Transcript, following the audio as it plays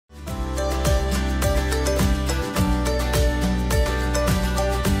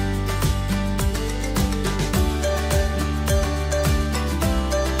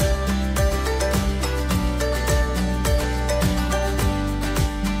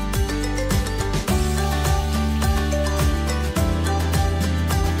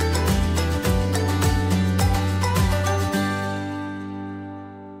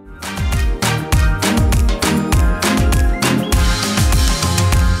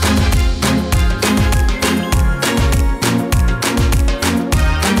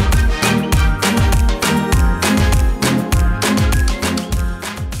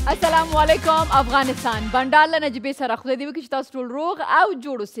علیکم افغانستان بنډار له نجیبې سره خدای دې وکړي چې تاسو ټول روغ او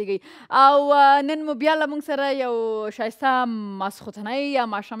جوړ اوسئ او نن مو بیا له موږ سره یو ښایسته ماسخوتنۍ یا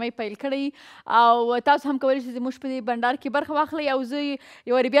ماښامۍ پیل کړی او تاسو هم کولی شئ زموږ په دې بنډار کې برخه واخلئ او زه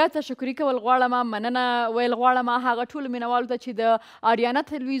یو وارې بیا تشکري کول غواړم مننه ویل غواړم هغه ټولو مینوالو ته چې د آریانا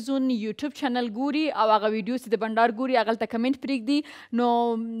تلویزیون یوټیوب چینل ګوري او هغه ویډیو چې د بنډار ګوري هغلته کمنټ پرېږدي نو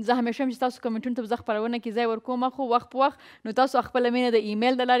زه همیشه هم چې تاسو کمنټونو ته به زه خپرونه کې ځای ورکوم خو وخت په وخت نو تاسو خپله مینه د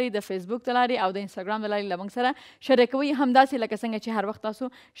ایمیل د لارې د فیسبوک د لارې او د انسټاګرام د لارې له موږ سره شریکوئ همداسې لکه څنګه چې هر وخت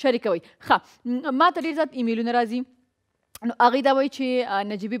تاسو شریکوئ ښه ما ته ډېر زیات ایمیلونه راځي نو هغوی دا وایي چې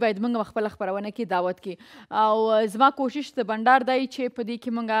نجیبي باید موږ خپله خپرونه کې دعوت کړي او زما کوشش د بنډار دی چې په دې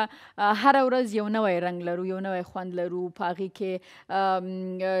کې موږ هره ورځ یو نوی رنګ لرو یو نوی خوند لرو په هغې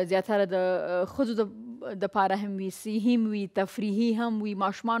کې زیاتره د ښځو دپاره هم وي صحي هم وي تفریحي هم وي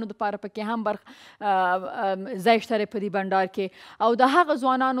ماشومانو دپاره پکې هم ځای شته دی په دې بنډار کې او د هغه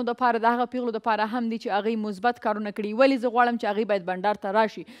ځوانانو دپاره د هغه پیغلو دپاره هم دي چې هغوی مثبت کارونه کړي ولې زه غواړم چې هغوی باید بنډار ته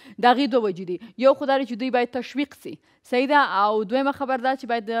راشي د هغې دوه وجې دي یو خو دا دی چې دوی باید تشویق سي صحیح ده او دویمه خبر دا چې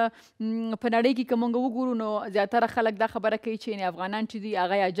باید په نړۍ کې که موږ وګورو نو زیاتره خلک دا خبره کوي چې یعنې افغانان چې دي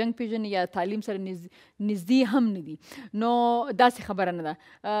هغه یا جنګ پېژني یا تعلیم سره نږدې هم نه دي نو داسې خبره نه ده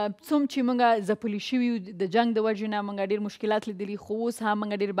څوم چې موږ ځپلي شوي یو د جنګ د وجې نه موږ ډېر مشکلات لیدلي خو اوس هم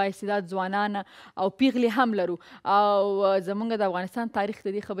موږ ډېر بااستعداد ځوانان او پیغلې هم لرو او زموږ د افغانستان تاریخ د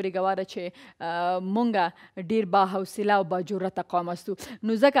دې خبرې ګواه ده چې موږ ډېر باحوصله او باجرته قوم استو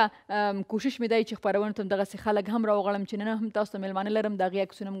نو ځکه کوشش مې دی چې خپرونو ته دغسې خلک هم راوغواړم چې نن هم تاسو ته میلمانه لرم د هغې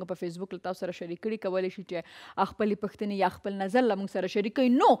عکسونه موږ په فیسبوک له تاسو سره شریک کړي کولی شي چې خپلې پوښتنې یا خپل نظر له موږ سره شریک کړئ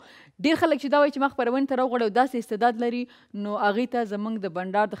نو ډېر خلک چې دا وایي چې ما خپرونې ته راوغواړئ او داسې استعداد لري نو هغې ته زموږ د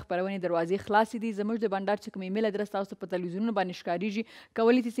بنډار د خپرونې دروازې خلاصې دي زموږ د بنډار چې کوم ایمیل ادرس تاسو په تلویزیونونو باندې ښکارېږي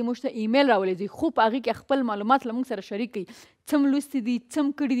کولی شئ چې موږ ته ایمیل راولېږئ خو په هغې کې خپل معلومات له موږ سره شریک کړئ څه م لوستي دي څه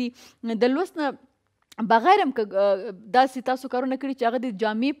م کړي دي د لوست نه بغیر هم که داسې تاسو کارونه کړي چې هغه د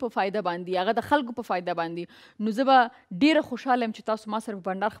جامې په فایده باندې هغه د خلکو په فایده باندې نو زه به ډېره خوشحاله یم چې تاسو ما سره په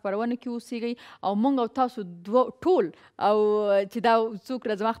بنډار خپرونه کې اوسېږئ او موږ او تاسو ټول او چې دا څوک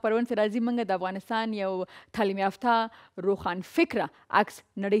زما خپرونې ته راځي موږ د افغانستان یو تعلیم یافته روښان فکره عکس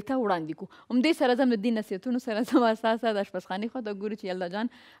نړۍ ته وړاندې کړو همدې سره زه هم د دې نصیحتونو سره زم اساسا د اشپزخانې خواته ګورو چې یلدا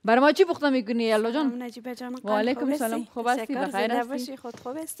جان برای ما چی پخته میکنی یلدا جان؟ نجیبه جان وعلیکم السلام خوب هستی بخیر هستی خود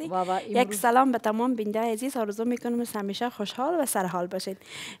خوب هستی یک سلام به تمام بیننده عزیز آرزو میکنم همیشه خوشحال و سرحال باشید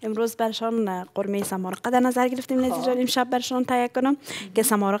امروز برشان قرمه سمارقه در نظر گرفتیم نزدیک جان امشب برشان تهیه کنم که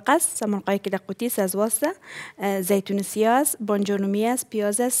سمارقه است سمارقه که در قوطی است از واسطه زیتون سیاه است بانجانومی است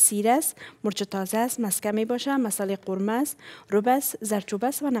پیاز است سیر است مرچ تازه است مسکه می باشه مساله قرمه است روب است زردچوبه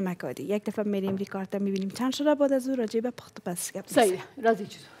است و نمک عادی یک دفعه میریم ریکارد میبینیم چند شده بعد از او راجع به پخت پس گپ صحیح راضی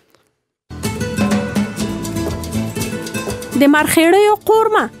چیزو د مرخیړیو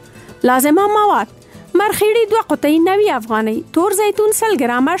قورمه لازمه مواد مرخیړي 2 قطعی 90 افغانۍ تور زیتون 100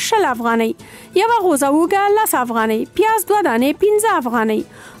 ګرامه 60 افغانۍ یوه غوزه اوږه 10 افغانۍ پیاز 2 دانې 15 افغانۍ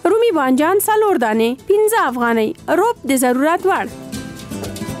رومي بانجان 4 دانې 15 افغانۍ روب د ضرورت وړ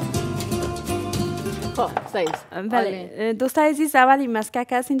بله دوستای عزیز اولی مسکه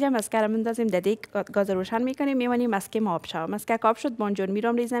که هست اینجا مسکه رو مندازیم در دیگ گاز روشن میکنیم میمونیم مسکه ما آب شود مسکه که آب شد بانجان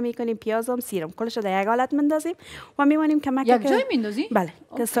میرم ریزه میکنیم پیازم سیرم کلش رو در یک حالت مندازیم و میمونیم کمک یک جای میندازیم؟ بله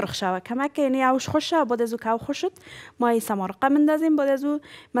که سرخ شود کمک یعنی اوش خوش شود بعد از او که خوش شد ما این سمارقه مندازیم بعد از او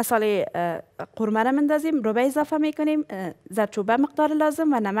مساله قرمه رو مندازیم روبه اضافه میکنیم زردچوبه مقدار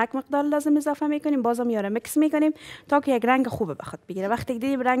لازم و نمک مقدار لازم اضافه میکنیم بازم یاره مکس میکنیم تا که یک رنگ خوب بخواد بگیره وقتی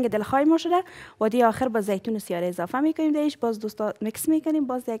دیدیم رنگ دلخواه ما شده و دی آخر با زیتون سیاه اضافه میکنیم دیش باز دوستا مکس میکنیم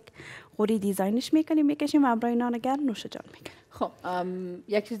باز یک قوری دیزاینش میکنیم میکشیم و برای نان گرم نوش جان میکنیم خب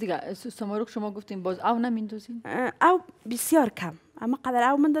یک چیز دیگه سمارق شما گفتیم باز او نمیندازیم او بسیار کم اما قدر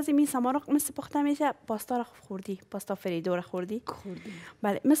او مندازیم این سمارق مثل پخته میشه پاستا رو خوردی پاستا فریدو رو خوردی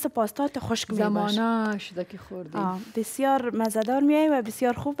بله مثل پاستا تا خشک میشه زمانه شده که خوردی بسیار مزه‌دار میای و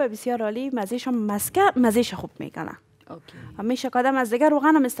بسیار خوب و بسیار عالی مزهش مسکه مزهش خوب میکنه همیشه قدم از دیگر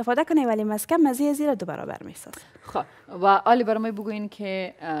روغن هم استفاده کنه ولی مسکه مزه از زیر 2 برابر میسازه خب و عالی برای بگوین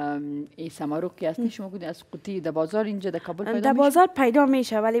که این سمارق که هستی شما گفتید از قوطی در بازار اینجا در کابل پیدا میشه در بازار پیدا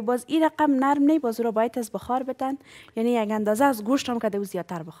میشه ولی باز این رقم نرم نه باز رو باید از بخار بدن یعنی یک اندازه از گوشت هم که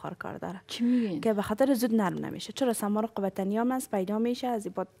زیادتر بخار کار داره چی میگین که به خاطر زود نرم نمیشه چرا سمارق وطنی هم از پیدا میشه از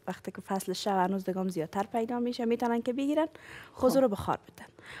بعد وقتی که فصل شب هنوز دگم زیادتر پیدا میشه میتونن که بگیرن خود رو بخار بدن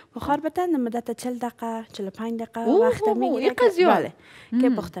بخار بدن مدت 40 دقیقه 45 دقیقه وقت میگیره بله که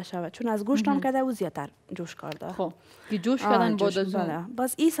پخته شود چون از گوشت هم کده او زیادتر جوش کار داره خب که جوش کردن بعد از اون.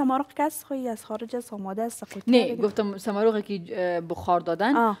 باز این سمارق که است خوی از خارج است آماده است. نه گفتم سمارقی که بخار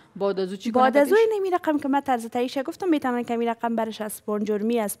دادن بعد از اون چی کنن؟ بعد از اون نمی رقم که من طرز تهیه‌اش گفتم میتونن کمی رقم برش از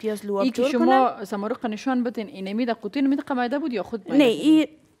بنجرمی از پیاز لواب جور کنن. شما سمارق نشان بدین این میده قوطی نمیده قمیده بود یا خود نه این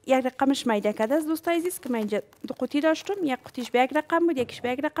یک رقمش میده کرده از دوستای عزیز که من اینجا دو قوطی داشتم، یک قوطیش به یک رقم بود یکیش به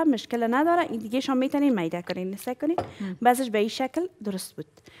یک رقم، مشکل نداره. این دیگه شما میتونین میده کنین نسه کنین بعضش به این شکل درست بود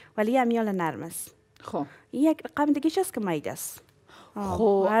ولی امیال نرم است. خب این یک رقم دیگه است که میده است.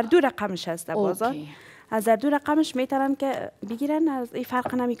 خب هر دو رقمش هست در بازار. از هر دو رقمش میتونن که بگیرن، از این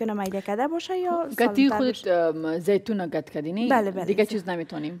فرق نمیکنه میده کرده باشه یا گتی خودت زیتون گت کردی نه؟ بله بله. دیگه چیز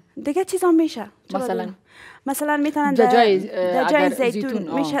نمیتونیم؟ دیگه چیز هم میشه. مثلا میتونن در جای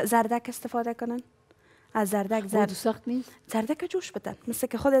زیتون میشه زردک استفاده کنن. از زردک سخت نیست؟ زردک جوش بدن مثل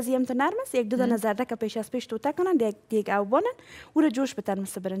که خود از یم تو نرم است، یک دو دانه زردک پیش از پیش توته کنن دیگ او بانن او رو جوش بدن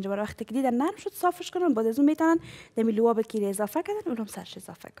مثل برنج. برای وقتی که دیدن نرم شد صافش کنن بعد از اون میتونن دمی لواب کیره اضافه کنن اونم سرش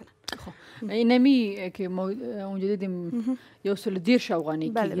اضافه کنن. خب این نمی که ما اونجا دیدیم یو سل دیر شوقانی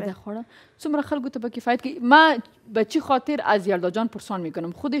که دیده خوره څومره خلکو ته به کفایت که ما به چی خاطر از یلدا جان پرسان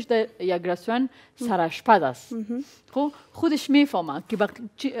میکنم خودش در یک رستوران سرآشپز است. خب خودش میفهمه که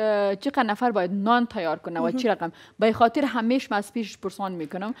چقدر نفر باید نان تیار کنه و چی رقم. به خاطر همیشه از پیش پرسان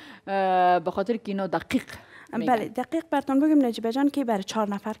میکنم به خاطر که اینا دقیق بله دقیق براتون بگم نجیبه جان که برای 4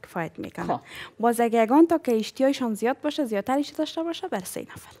 نفر کفایت میکنه. باز اگه یگان تا که اشتیایشان زیاد باشه زیادترش داشته باشه برای 3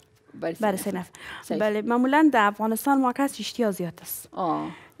 نفر. برای 3 نفر. بله معمولا در افغانستان ما کس اشتیا زیاد است.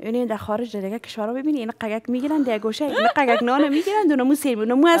 یعنی در خارج دیگه کشورها ببینید این قگک میگیرن در گوشه این قگک نان میگیرن دونمو سیر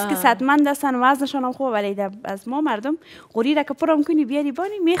نمو است که صدمند هستن وزنشون هم خوبه ولی از ما مردم قوری را که پرام کنی بیاری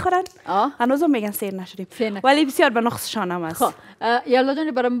بانی میخورن هنوز میگن سیر نشدیم ولی بسیار به نقصشان هم است. خب یالا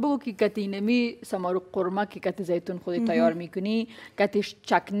جان برام بگو که کتی نمی سمارو قرمه که کتی زیتون خودی تیار میکنی کتیش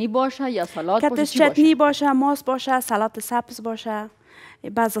چکنی باشه یا سالاد باشه؟ کتیش چتنی باشه، ماست باشه، سالاد سبز باشه.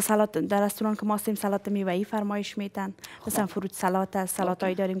 بعضی سالاد در رستوران که ما هستیم سالاد میوه‌ای فرمایش میدن مثلا فروت سالاد است،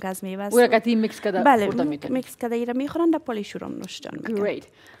 سالادایی داریم که از میوه است. او کتی میکس کرده بله میکس کرده ایرا میخورن در پالی شورم نوش جان میکنن. گریت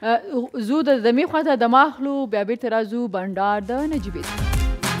زود د میخواد د ماخلو بیا بیرته راځو بندار د نجیبې.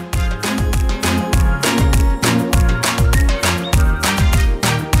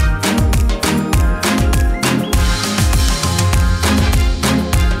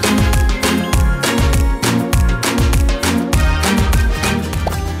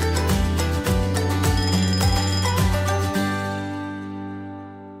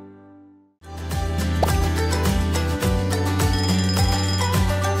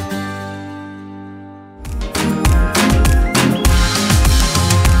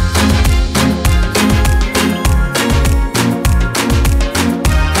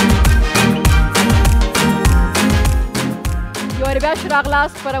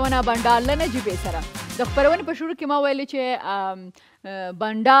 راغلاست خپرونه بندار له نجیبې سره. د خپرونې په شروع کې ما ویلې چې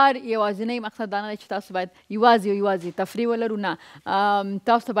بندار یوازینی مقصد دا نه چې تاسو باید یوازې تفریح ولرو، نه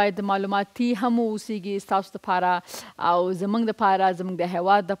تاسو ته باید معلوماتي هم واوسیږي ستاسو دپاره او زموږ دپاره زموږ د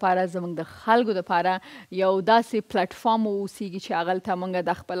هیواد دپاره زموږ د خلکو دپاره یو داسې پلیټفارم واوسیږي چې هغلته موږ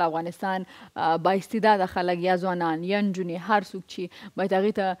د خپل افغانستان بااستعداده خلک یا ځوانان یا نجونې هر څوک چې باید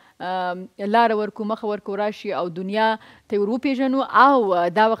هغې ته لاره ورکو مخه ورکو راشي او دنیا ته ور وپېژنو او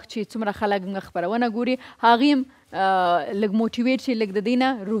دا وخت چې څومره خلک موږ خپرونه ګوري هغې هم لږ موټیویټ شي لږ د دې نه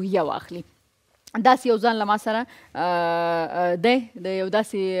روحیه واخلي. داسې یو ځان له ما سره دی د یو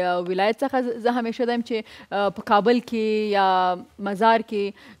داسې ولایت څخه زه همیشه دیم چې په کابل کې یا مزار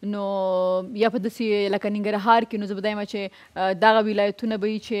کې نو یا په داسې لکه ننګرهار کې نو زه به دایم چې دغه ولایتونه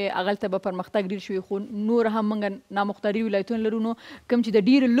به وي چې هغلته به پرمختګ ډېر شوي خو نور هم موږ نامختاري ولایتونه لرو نو کوم چې د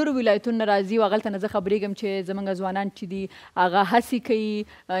ډېرو لرو ولایتونو نه راځي او هغلته نه زه خبرېږم چې زموږ ځوانان چې دي هغه هڅې کوي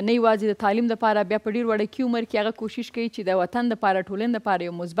نه یوازې د تعلیم دپاره بیا په ډېر وړکي عمر کې هغه کوشش کوي چې د وطن دپاره ټولنې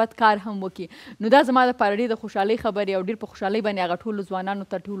دپاره یو مثبت کار هم وکړي. نو دا زما دپاره ډېر د خوشحالۍ خبرې او ډېر په خوشحالۍ باندې هغه ټولو ځوانانو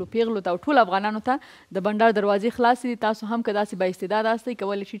ته ټولو پیغلو ته او ټولو افغانانو ته د بندار دروازې خلاصې دي. تاسو هم که داسې بااستعداده هستئ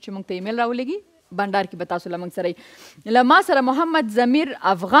کولی شئ چې موږ ته ایمیل راولېږي بندار کې به تاسو له موږ سره له ما سره محمد ضمیر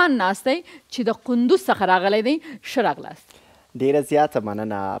افغان ناست دی چې د قندوز څخه راغلی دی. ښه راغلاست. ډیره زیاته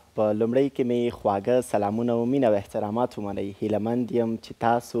مننه. په لومړی کې مې خواږه سلامونه او مینه او احترامات ومنئ. هیلهمند یم چې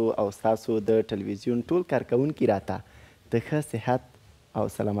تاسو او ستاسو د ټلویزیون ټول کارکوونکي راته د ښه صحت او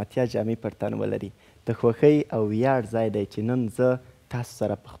سلامتیا جامې پر تن ولري. د خوښۍ او ویاړ ځای دی چې نن زه تاسو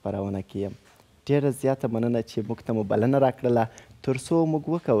سره په خپرونه کې یم. ډیره زیاته مننه چې موږ ته مو بلنه راکړله تر څو موږ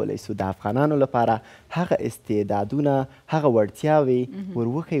وکولی سو د افغانانو لپاره هغه استعدادونه هغه وړتیاوې ور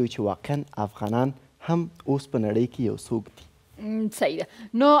وښیو چې واقعا افغانان هم اوس په نړۍ کې یو څوک دي. صحیح ده.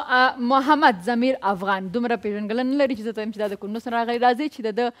 نو محمد ضمیر افغان دومره پېژندګلنه لري چې زه ته یم چې دا د کندوز نه راغلی. راځئ چې د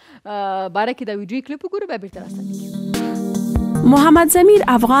ده باره کې د ویډیو کلیپ وګورو بیا بېرته راستنېږو. محمد ضمیر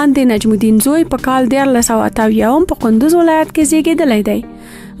افغان د نجم الدین زوی په کال 1988 په کندوز ولایت کې زیږیدلی دی.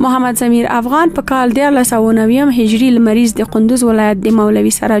 محمد ضمیر افغان په کال 1990 هجری لمریز د کندوز ولایت د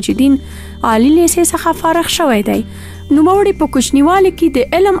مولوي سراج الدین عالی لیسې څخه فارغ شوی دی. نوموړی په کوچنیوالي کې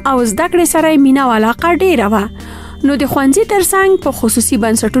د علم او زده کړې سره مینه او علاقه ډیره وه. نو د ښوونځي ترڅنګ په خصوصي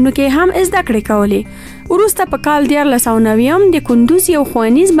بنسټونو کې هم زده کړې کولې. وروسته په کال 1990 د کندوز یو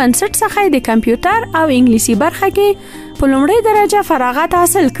ښوونیز بنسټ څخه د کمپیوټر او انګلیسي برخه کې په لومړۍ درجه فراغت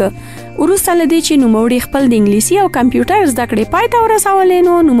حاصل کړ. وروسته له دې چې نوموړی خپل د انګلیسي او کمپیوټر زده کړې پای ته ورسولې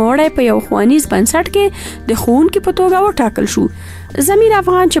نو نوموړی په یو ښوونیز بنسټ کې د ښوونکي په توګه وټاکل شو. ضمیر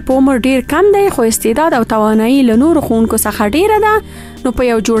افغان چې په عمر ډیر کم دی خو استعداد او توانایي له نورو ښوونکو څخه ډیره ده نو په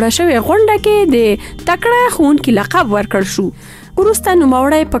یو جوړه شوې غونډه کې د تکړه ښوونکي لقب ورکړل شو. وروسته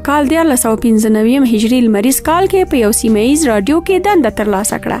نوموړی په کال 1995 هجری لمریز کال کې په یو سیمه‌ایز راډیو کې دنده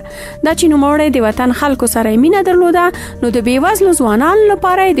ترلاسه کړه. دا چې نوموړی د وطن خلکو سره مینه درلوده نو د بېوزلو ځوانانو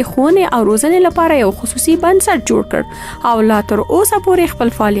لپاره د ښوونې او روزنې لپاره یو خصوصي بنسټ جوړ کړ او لا تر اوسه پورې خپل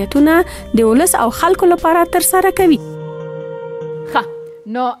فعالیتونه د ولس او خلکو لپاره ترسره کوي.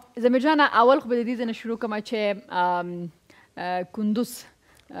 نو ضمیر جانه اول خو به د دې ځای نه شروع کوم چې کندوز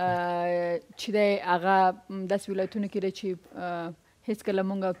چې دی هغه داسې ولایتونو کې دی چې هېڅکله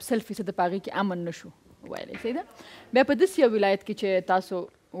مونږ 100% په هغې کې امن نشو ویلی. صحیح ده. بیا په داسې یو ولایت کې چې تاسو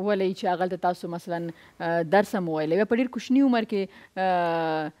ولئ چې هغلته تاسو مثلا درس هم وویلی، بیا په ډېر کوچني عمر کې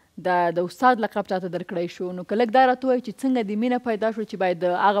د استاد لقب چاته درکړی شو. نو که لږ دا راته ووایي چې څنګه دې مینه پیدا شو چې باید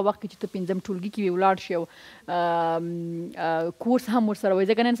هغه وخت کې چې ته 5م ټولګي کې ولاړ شي او کورس هم ورسره وایي.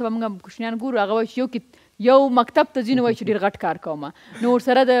 ځکه نن سبا موږ کوچنیان ګورو هغه وایي چې یو مکتب ته ځینې وایي چې ډېر غټ کار کوم، نو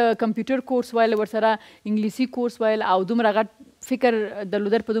ورسره د کمپیوټر کورس ویل، ورسره انګلیسي کورس ویل او دومره غټ فکر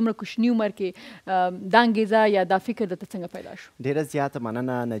درلودل په دومره کوچني عمر کې دا انګیزه یا دا فکر درته څنګه پیدا شو؟ ډېره زیاته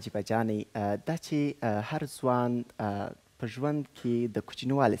مننه نجیبه جانې. دا چې هر ځوان په ژوند کې د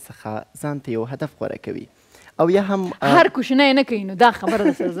کوچنیوالي څخه ځان ته یو هدف غوره کوي او یا هم هر کوچنی نه کوي، نو دا خبره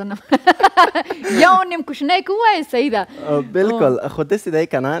ده سره زه یو نیم کوچنی که ووایې صحیح ده. بلکل. خو داسې دی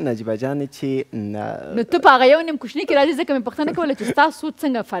که نه نجیبه جانې چې نو ته په هغه یو نیم کوچني کې راځي ځکه مې پوښتنه کوله چې ستا سوچ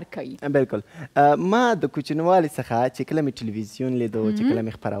څنګه فرق کوي؟ بلکل. ما د کوچنیوالي څخه چې کله مې ټلویزیون لیدو، چې کله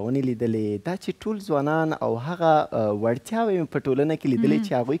مې خپرونې لیدلې، دا چې ټول ځوانان او هغه وړتیاوې مې په ټولنه کې لیدلې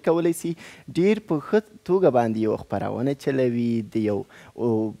چې هغوی کولی سي ډېر په ښه توګه باندې یو خپرونه چلوي، د یو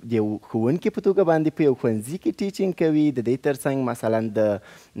ښوونکي په توګه باندې په یو ښوونځي کې ټیچینګ کوي، د دې ترڅنګ مثلا د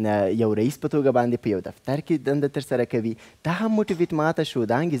یو رئیس په توګه باندې په یو دفتر کې دنده ترسره کوي. دا هم موټیویټ ماته شو،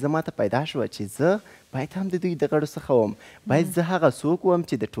 دا انګیزه ماته پیدا شوه چې زه باید هم د دوی د غړو څخه وم، باید زه هغه څوک وم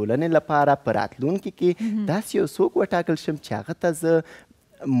چې د ټولنې لپاره په راتلونکي کې داسې یو څوک وټاکل شم چې هغه ته زه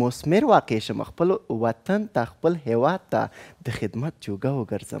مثمر واقع شم، خپل وطن ته، خپل هیواد ته د خدمت جوګه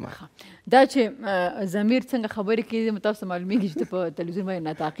وګرځم. دا چې ضمیر څنګه خبرې کوي تاسو معلومیږي چې ته په تلویزیون باندې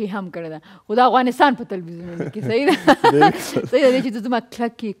نطاقي هم کړې ده، خو د افغانستان په تلویزیونونو کې. صحیح ده. صحیح ده چې زما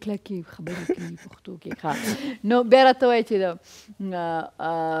کلکې خبرې کوي پښتو کې. نو بیا راته وایي چې د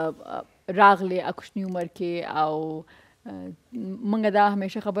راغلې کوچني عمر کې او موږ دا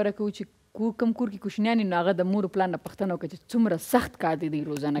همیشه خبره کوو چې کوم کور کې کوچنیان نو هغه د مور پلان نه پوښتنه وکړي چې څومره سخت کار دی دوی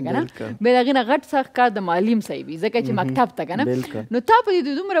روزانه که نه، بیا د هغې نه غټ سخت کار د معلم صاحب وي ځکه چې مکتب ته که نه. نو تا په دې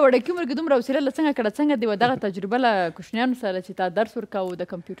دومره وړکي عمر کې دومره حوصله له څنګه کړه؟ څنګه دې دغه تجربه له کوچنیانو سره چې تا درس ورکوو د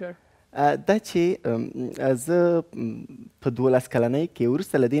کمپیوټر؟ دا چې زه په 12 کلنۍ کې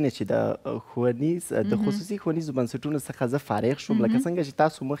وروسته له دې نه چې د خصوصي ښوونیزو بنسټونو څخه زه فارغ شوم، لکه څنګه چې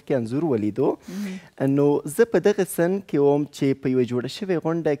تاسو مخکې انځور ولیدو، نو زه په دغه سن کې وم چې په یوه جوړه شوې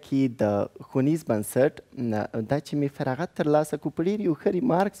غونډه کې د ښوونیز بنسټ دا چې مې فراغت ترلاسه کړو په ډېر یو ښه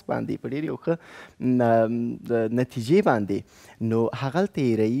ریمارکس باندې، په ډېر یو ښه نتیجې باندې، نو هغلته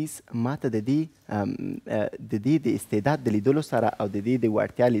یې رئیس ماته د دې د استعداد د لیدلو سره او د دې د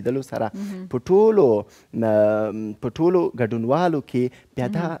وړتیا لیدلو سره په ټولو ګډونوالو کې بیا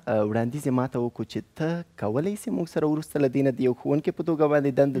دا وړاندیز یې ماته وکړو چې ته کولی سې موږ سره وروسته له دې نه د یو ښوونکي په توګه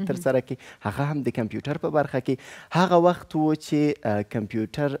باندې دنده ترسره کړي، هغه هم د کمپیوټر په برخه کې. هغه وخت و چې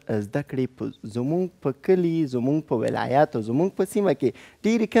کمپیوټر زده کړې زموږ په کلي، زموږ په ولایاتو، زموږ په سیمه کې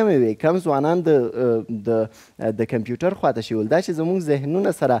ډېرې کمې وې. کم ځوانان د کمپیوټر خواته شول. دا چې زموږ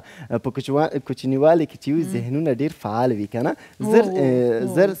ذهنونه سره په کوچنیوالي کې چې وي ذهنونه ډېر فعال وي که نه،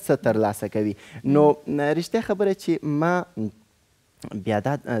 زر څه ترلاسه کوي. نو رښتیا خبره چې ما بیا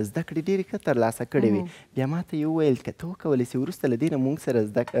دا زده کړې ډېرې ښه ترلاسه کړې وې بیا ما ته یې وویل که ته وکولی سې وروسته له دې نه موږ سره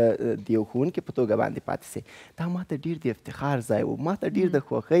د یو ښوونکي په توګه باندې پاتې سې دا ما ته ډېر د افتخار ځای و ما ته ډېر د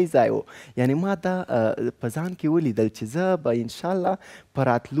خوښۍ ځای و یعنې ما دا په ځان کې ولیدل چې زه به انشاءالله په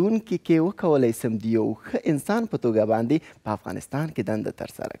راتلونکي کې وکولی سم د یو ښه انسان په توګه باندې په افغانستان کې دنده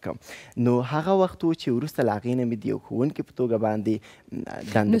ترسره کړم نو هغه وخت و چې وروسته له هغې نه مې د یو ښوونکي په توګه باندې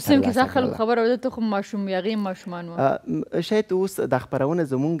دنده نو څنګه ځا خلکو خبره وده ته خو ماشوم هغې ماشومان وه شاید اوس دا خپرونه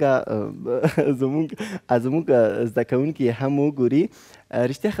زموږ زده کوونکي هم وګوري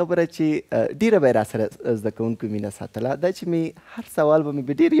رښتیا خبره چې ډېره به یې راسره زده کوونکو مینه ساتله دا چې مې هر سوال به مې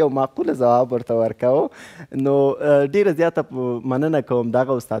ډېر یو معقوله ځواب ورته ورکوه نو ډېره زیاته مننه کوم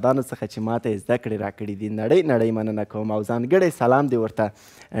دغه استادانو څخه چې ما ته یې زده کړې راکړي دي نړۍ مننه کوم او ځانګړی سلام دې ورته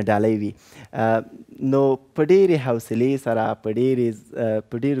ډالۍ وي نو په ډېرې حوصلې سره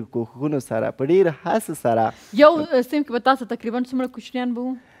په ډېرو کوښښونو سره په ډېر هڅه سره یو سیم کې به تاسو تقریبا څومره کوچنیان به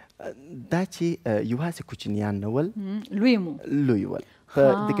وو دا چې یوازې کوچنیان نه ول لوی ول په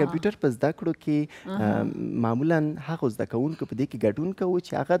د کمپیوټر په زده کړو کې معمولا هغو زده کوونکو په دې کې ګډون کوو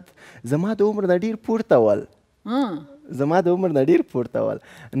چې هغه زما د عمر نه ډېر پورته ول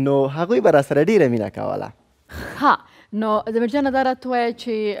نو هغوی به راسره ډېره مینه کوله ها نو زمیر جانه دا راته ووایه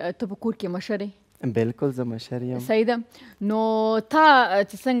چې ته په کور کې مشر یې بالکل زه مشر یم صحیح ده نو تا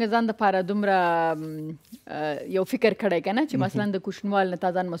چې څنګه ځان دپاره دومره یو فکر کړی که نه چې مثلا د کوچنیوال نه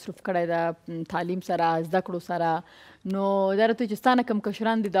تا ځان مصروف کړی ده تعلیم سره زده کړو سره نو دا راته چې ستا نه کوم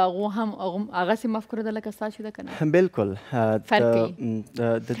کشران دي د هغو هم هغسې مفکوره ده لکه ستا چې ده که نه بالکل فرق کوي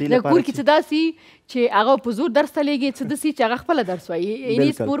د کور کې څه داسې چې هغه په زور درس ته لیږي څه داسې چې هغه خپله درس وایي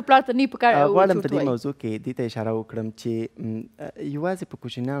یعنې مور پلار ته نه غواړم په دې موضوع کې دې ته اشاره وکړم چې یوازې په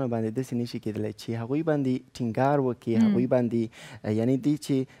کوچنیانو باندې داسې نشي کېدلی چې هغوی باندې ټینګار وکړي هغوی باندې یعنې دی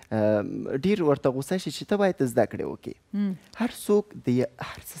چې ډېر ورته غوسه شي چې ته باید زده کړې وکړي هر څوک د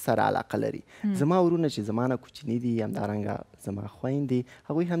هر څه سره علاقه لري زما ورونه چې زما نه کوچني دي همدارنګه زما خویندې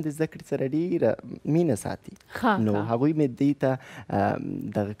هغوی هم د زده کړې سره ډېره مینه ساتي نو هغوی مې دې ته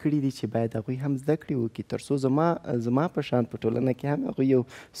دغه کړي دي چې باید هغوی هم زده کړې وکړي تر څو زما په شان په ټولنه کې هم هغوی یو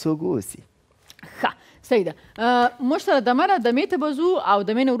څوک واوسي ښه صحیح ده موږ سره دمې ته به ځو او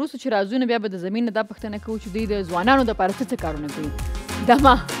دمې نه وروسته چې راځو نو بیا به د زمین نه دا پوښتنه کوو چې دوی د ځوانانو دپاره څه کارونه کوي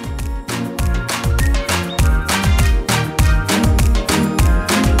دمه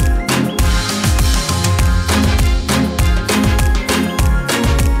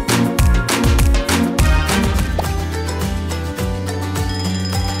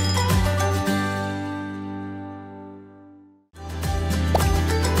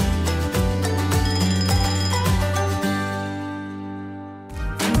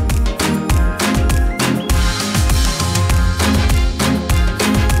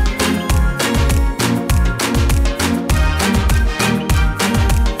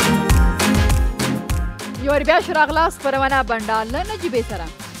بیا شو راغلاست خپرونه بنډار له نجیبې سره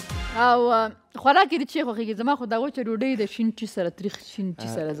او خوراک یې د چی خوښېږي زما خو دا وچه ډوډۍ د شین چي سره تریخ شین چي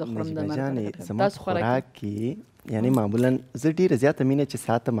سره زه خورم د نجیبه زما خوراک کې یعنی معمولا زه ډېره زیاته مینه چې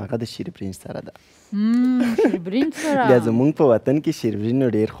ساتم هغه د شیربرنج سره ده شیربرنج سره بیا زموږ په وطن کې شیربرنج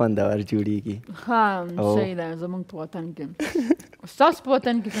ډېر خوندور جوړېږي ښه صحیح ده زموږ په وطن کې ستاسو په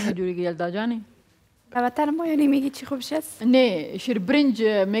وطن کې څنګه جوړېږي یلدا جانې وطن ما یعنی میگی چی خوبش است؟ نه شیربرنج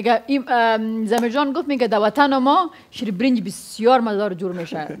میگه زمیر جان گفت میگه در وطن ما شیربرنج بسیار مزار جور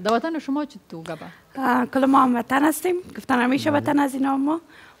میشه در وطن شما چی تو گبه؟ کل ما هم وطن هستیم گفتن همیشه وطن از اینا ما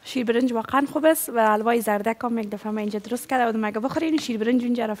شیربرنج واقعا خوب است و حلوای زردک هم یک دفعه ما اینجا درست کرده و مگه بخورین شیربرنج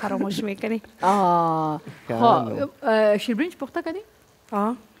اونجا را فراموش میکنی شیربرنج پخته کردی؟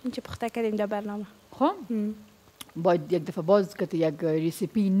 اینجا پخته کردیم در برنامه خب باید یک دفعه باز که یک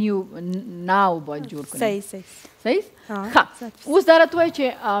ریسیپی نو باید جور کنیم صحیح خب اوس دا راته وایي چې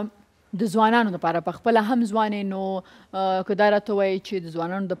د ځوانانو دپاره په خپله هم ځوانې نو که دا راته وایي چې د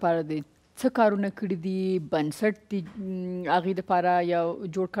ځوانانو دپاره د څه کارونه کړي دي بنسټ دي هغې دپاره یو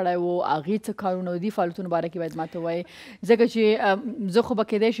جوړ کړی و هغې څه کارونه دي فعالیتونو باره کې باید ماته وایي ځکه چې زه خو به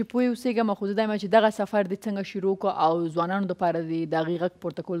کیدای شي پوه اوسېږم خو زه دا یم چې دغه سفر دې څنګه شروع کړو او ځوانانو دپاره د هغې غږ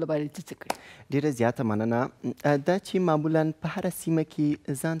پورته کولو دپاره دې څه کړي ډېره زیاته مننه دا چې معمولا په هره سیمه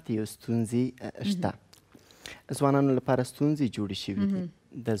کې ځان ته یو ستونزې شته ځوانانو لپاره ستونزې جوړې شوي دي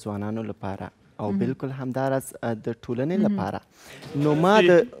د ځوانانو لپاره او بالکل همداراز د ټولنې لپاره نو ما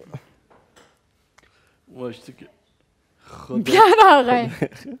د واشتی که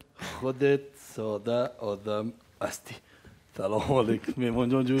خودت ساده آدم هستی سلام علیکم میمان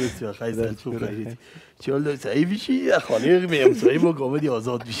جان جور هستی و خیلی سلام خوب خیلی چیال داری سعی بیشی خانه میم سعی با کامدی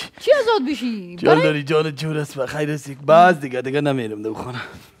آزاد بیشی چی آزاد بیشی؟ چیال داری جان جور هست و خیلی هستی باز دیگه نمیرم دو خانه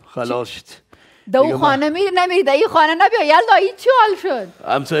خلاص شد د او خانه نمیری، در این خانه نبیا. یلدا این چی حال شد؟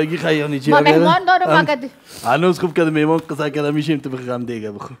 همسایگی خیلی چی؟ ما مهمان دارم وقتی هنوز خوب که مهمان قصه کرده میشیم تو بخم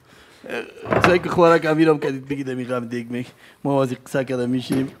دیگه بخور. سعی که خوراک امیرم کردید بگید میگم دیگه میگ ما واسه قصه کرده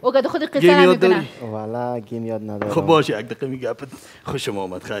میشینیم. او که خود قصه نمیکنه. والا گیم یاد ندارم. خب باشه یک دقیقه میگه خوشم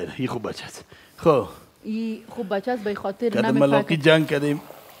آمد خیر. این خوب بچه است. خب این خوب بچه است به خاطر کدام ملاقی جنگ کردیم.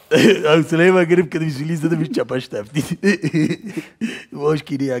 حوصله ما گرفت کدام سیلی زده میشه چپش تفتید. واش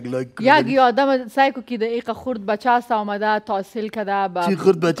کی یک لایک. یک آدم سعی کو که ایک خورد بچه است آمده تحصیل کرده. چی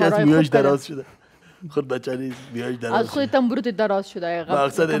خورد بچه است میاش دراز شده. خود بچه نیست میاش دراز. از خودت هم بروت دراز شده.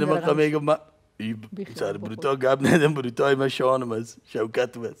 مقصد اینه من میگم ما سر بروتا گاب ندم بروتای ما شانم است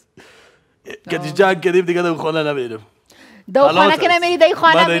شوکتم است. کدی جنگ کردیم دیگه دو خانه نمیرم. دو خانه که نمیری دی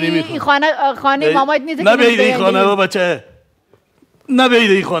خانه مامایت نیست. نبید این خانه و بچه.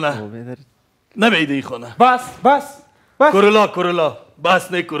 نبید این خانه. نبید این خانه. بس کرولا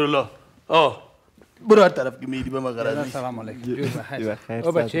بس نه کرولا. برو هر طرف که میری به ما قرار نیست. سلام علیکم.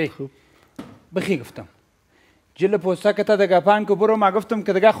 او بچه بخی گفتم جل پوستا که تا دگه پن که برو ما گفتم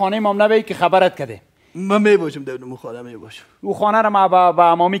که دگه خانه مام نبی که خبرت کده. من میباشم دونم خانه میباشم. او خانه را ما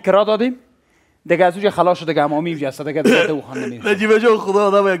با امامی کرا دادیم. دیگه از اونجا خلاص شد دیگه امامی وجسته دیگه او خانه نمیره. نجیبه جان خدا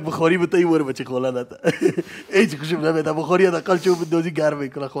آدم یک بخاری بتایی وره بچه خاله نده. هیچ خوشم نمیاد بخاری حداقل چوب بندازی گرم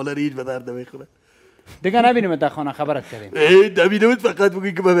میکنه خاله ریج به درد نمیخوره. دیگه نبینیم در خانه خبرت کردیم. نبینم فقط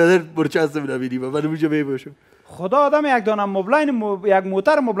بگی که من بدر برچستم نبینیم من اونجا میباشم. خدا آدم یک دانه مبلین یک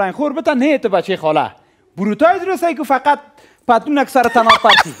موتر مبلین خور بتن نه تو بچه خاله. بروتای درسته که فقط پتون اکثر تناب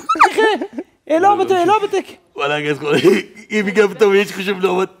پرتی. الا بده. ولی اگه از خاله این میگم تو هیچ خوشم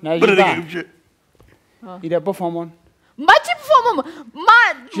نمیاد. نجیبه. ایره بفهمون. ما چی بفهمم؟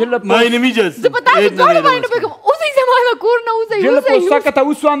 ما اینو میجست. زبطه دارم اینو بگم. اوزی زمان کور نه اوزی. جل پوستک تا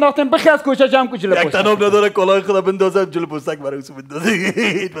اوسو انداختم بخی از کوچه جمع کو جل پوستک. یک تناب نداره کالای خدا بندازم جل پوستک برای اوسو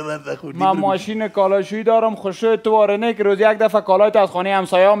بندازم. من ماشین کالاشویی دارم خوشو تو وارنه که روز یک دفعه کالای تو از خانه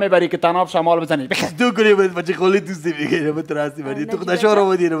همسایه‌ها میبری که تناب شمال بزنی. تو کنی بچه خاله دوست میگیره من تراستی بری تو خدا شاه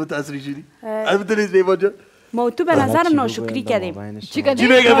رو ودی رو تاثیر شدی. البته نیست دیوانجا. ما تو به نظرم ناشکری کردیم. چی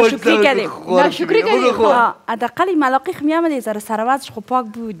میگه ناشکری کردیم. ناشکری کردیم. حداقل ملاقی خمیام دیگه سروازش خب پاک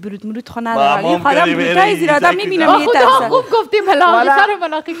بود برود مرود خونه داره. این خالم بروتای زیر آدم میبینم یه خدا خوب گفتیم ملاقی سر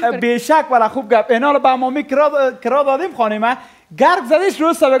ملاقی شکر. بیشک ولی خوب گپ. اینا رو با امامی کرا دادیم خانه ما. گرگ زدیش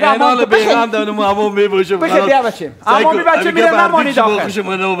روز سبگه امام تو بخیر دادم امام میباشم بخیر بیا بچه امامی بچه میره نمانی داخل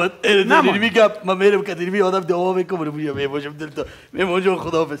خوشم نامد نمیدونی میگم من میرم که دیدی آدم دعا میکنم رو میباشم دلتا میمون جون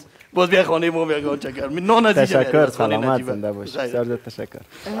خداحافظ باز بیا خانه ما میگم چکر من نان نتیجه تشکر سلامت زنده باش بسیار تشکر.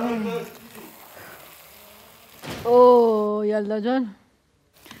 اوه یلدا جان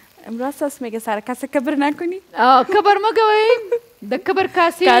امروز است میگه سر کسی کبر نکنی. کبر مگویم د کبر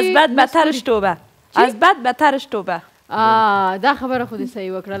کسی که از بد بترش توبه. از بد بترش توبه. دا خبره خودی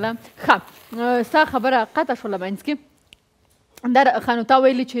صحیح وکړله. ښه ستا خبره قطع شوله منځ کې در خانو تا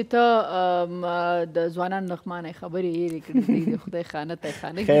ویلي چې ته د ځوانانو نغمانه خبرې هېرې کړې دي د خدای خانه ته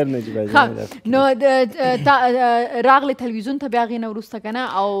خانه خیر نجیبه نو راغلی تلویزیون ته بیا هغې نه وروسته که نه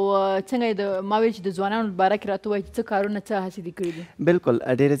او څنګه د ما ویل چې د ځوانانو باره کې راته ووایي چې څه کارونه څه هڅې دي کړي دي. بالکل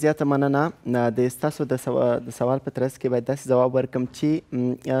ډېره زیاته مننه د ستاسو د سوال په ترڅ کې باید داسې ځواب ورکړم چې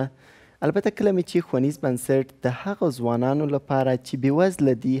البته کله مې چې ښوونیز بنسټ د هغو ځوانانو لپاره چې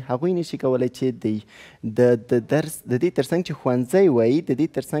بېوزله دي هغوی نشي کولی چې د درس د دې ترڅنګ چې ښوونځی وایي د دې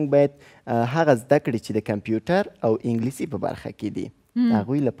ترڅنګ باید هغه زده کړې چې د کمپیوټر او انګلیسي په برخه کې دي د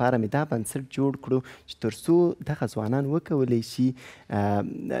هغوی لپاره مې دا بنسټ جوړ کړو چې تر څو دغه ځوانان وکولی شي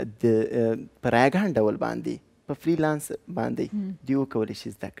په رایګان ډول باندې په فریلانس باندې دوی وکولی شي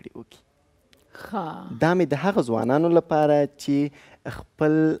زده کړې وکړي. دا مې د هغه ځوانانو لپاره چې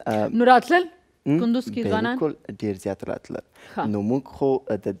خپل نو راتلل کندوز کې ځوانان بالکل ډېر زیات راتلل. نو موږ خو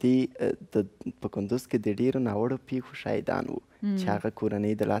د دې په کندوز کې د ډېرو ناوړو پیښو شاهدان وو چې هغه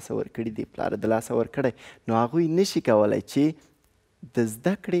کورنۍ د لاسه ورکړي دي پلار د لاسه ورکړی نو هغوی نشي کولی چې د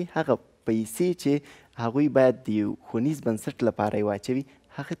زده کړې هغه پیسې چې هغوی باید د یو ښوونیز بنسټ لپاره یې واچوي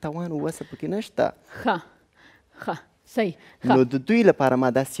هغې توان وسه پکې نشته. ښه صحیح. نو د دوی لپاره ما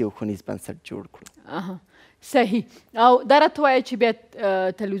داسې یو ښوونیز بنسټ جوړ کړو. صحیح. او دا راته وایه چې بیا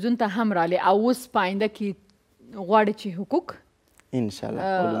تلویزیون ته هم رالی او اوس په آینده کې غواړې چې حقوق انشاءالله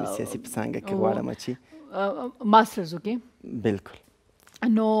علوم سیاسي په څانګه کې غواړم چې ماسټرز وکړې. بالکل.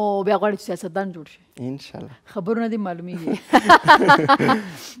 نو بیا غواړې چې سیاستدان جوړ شي. انشاءالله. خبرونه دې معلومیږي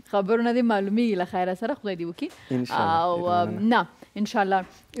خبرونه دې معلومیږي له خیره سره خدای دې وکړي. او نه انشاءالله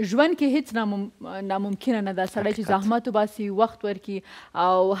ژوند کې هیڅ ناممکنه نه ده سړی چې زحمت وباسي وخت ورکړي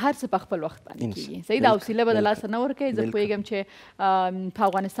او هر څه په خپل وخت باندې کېږي صحیح ده حوصله به د لاسه نه ورکوي زه پوهېږم چې په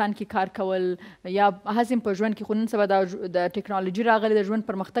افغانستان کې کار کول یا هسې په ژوند کې خو نن سبا د ټکنالوژي راغلې د ژوند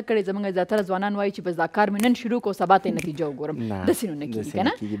پرمختګ کړی زموږ زیاتره ځوانان وایي چې بس دا کار مې نن شروع کړو سبا ته یې نتیجه وګورم داسې نو نه کېږي که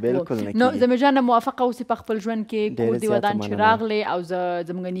نه نو زموږ جانه موافقه اوسې په خپل ژوند کې کور دې ودان چې راغلی او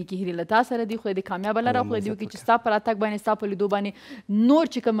زموږ نیکې هیلې له تا سره دي خدای دې کامیابه لره خدای دې وکړي چې ستا په راتګ باندې ستا په لیدو باندې نور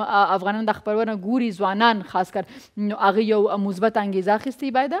چې کوم افغانان د خپرونه ګوري ځوانان خاص کر نو هغې یو مثبت انګیزه اخیستې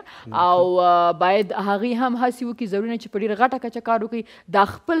باید او باید هغې هم هسې وکړي ضروري نه چې په ډېره غټه کچه کار وکړي د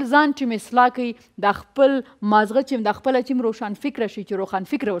خپل ځان چې مې اصلاح کوي د خپل مازغه چې د خپله چې روښان فکره شي چې روښان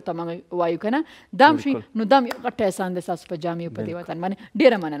فکره ورته موږ وایو که نه دام شي نو دام یو غټ احسان دی ستاسو په جامعو په دې وطن باندې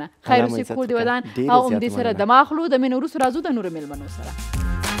ډېره مننه خیر اوسې کور دې ودان او همدې سره دمه اخلو د مینې وروسته راځو د نورو میلمنو سره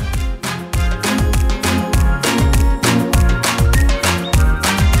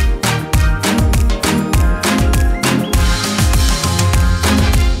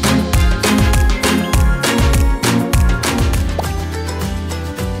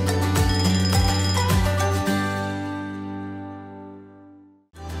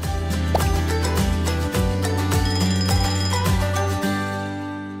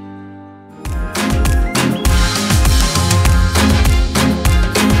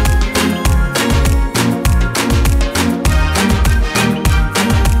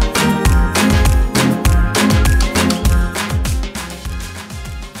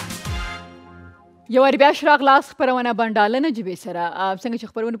یو وارې بیا شراغ لاس خپرونه بنډار له نجیبې سره څنګه چې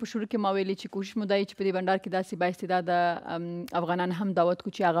خپرونې په شروع کې ما ویلې چې کوشش مو دا چې په دې بنډار کې داسې بااستعداده افغانان هم دعوت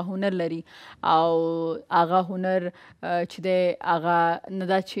کړو چې هغه هنر لري او هغه هنر چې دی هغه نه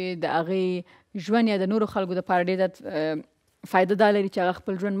ده چې د هغې ژوند یا د نورو خلکو دپاره ډېر فایده دا لري چې هغه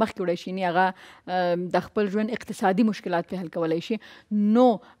خپل ژوند مخکې وړی شي یعنې هغه د خپل ژوند اقتصادي مشکلات پرې حل کولی شي نو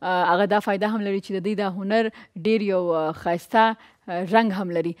هغه دا فایده هم لري چې د دوی دا هنر ډېر یو ښایسته رنګ هم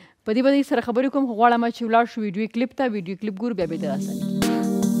لري په دې به سره خبرې کوم خو غواړم چې ولاړ شو ویډیو کلیپ ته ویډیو کلیپ ګورو بیا به دراسني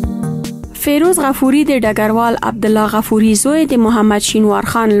فیروز غفوری د ډګروال عبدالله غفوری زوی د محمد شینوار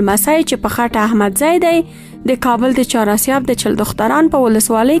خان لمسی چې په خټه احمدزی دی د کابل د چهاراسیاب د چلدختران په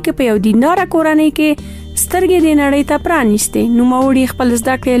ولسوالۍ کې په یو دینداره کورنۍ کې سترګې د نړۍ ته پرانیستې نوموړي خپل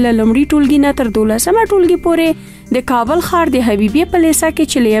زده کړې له لومړي ټولګي نه تر 12مه ټولګي پورې د کابل ښار د حبیبیې په لیسه کې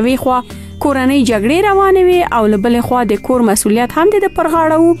چې له یوې خوا کورنۍ جګړې روانې وې او له بلې خوا د کور مسؤلیت هم د پر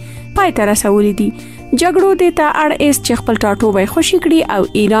غاړه و پای ته رسولي دي جګړو دې ته اړ ایست چې خپل ټاټوبی خوشي کړي او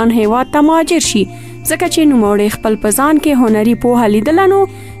ایران هیواد ته مهاجر شي ځکه چې نوموړي خپل په ځان کې هنري پوهه لیدله نو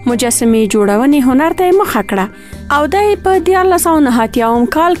مجسمې جوړونې هنر ته یې مخه کړه او دی په 1989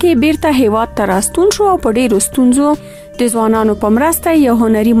 کال کې بیرته هیواد ته راستون شو او په ډېرو ستونزو د ځوانانو په مرسته یو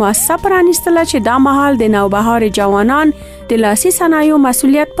هنري مؤسسه پرانیستله چې دا مهال د نوبهار جوانان د لاسي صنایعو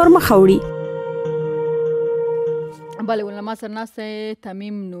مسؤلیت پر مخه وړي بله ولما سره ناست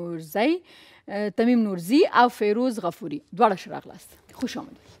تمیم نورزی او فیروز غفوری دواړه شراغلاست خوش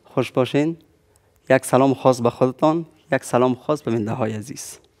آمدید خوش باشین یک سلام خاص به خودتان یک سلام خاص به بیننده های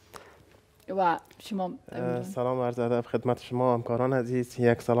عزیز و شما سلام عرض ادب خدمت شما همکاران عزیز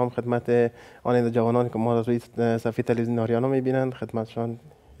یک سلام خدمت آن جوانانی که ما روی صفحه تلویزیون آریانا میبینند خدمتشان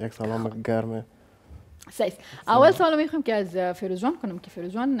یک سلام گرم سعید اول سوال میخوام که از فیروز جان کنم که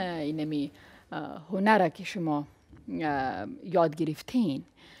فیروز جان اینمی هنره که شما یاد گرفتین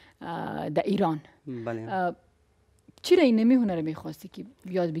در ایران چرا اینمی هنر میخواستی که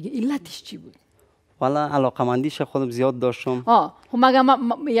یاد بگیری علتش چی بود والا علاقمندیش خودم زیاد داشتم مگه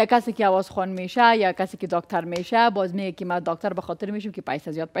یا کسی که آوازخوان میشه یا کسی که دکتر میشه باز میگه که من دکتر به خاطر میشم که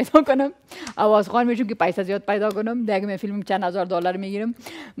پیسه زیاد پیدا کنم آوازخوان میشم که پیسه زیاد پیدا کنم دیگه من فیلم چند هزار دلار میگیرم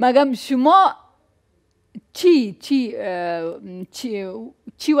مگه شما چی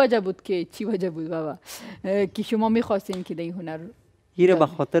وجه بود بابا که شما میخواستین که این هنر ایره به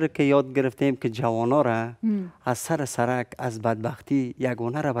خاطر که یاد گرفتیم که جوانا را از سر سرک از بدبختی یک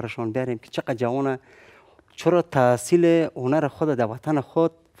هنر را برشان بیاریم که چقدر جوانا چرا تحصیل هنر خود در وطن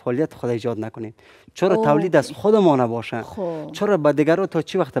خود فعالیت خود ایجاد نکنیم چرا تولید از خودمان نباشه چرا به دیگران تا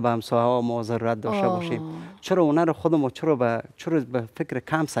چی وقت به همسایه‌ها ما ضرورت داشته باشیم چرا هنر خودمون چرا به فکر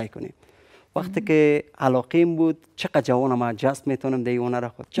کم سعی کنیم وقتی که علاقیم بود چقدر جوان ما جذب میتونم در این هنر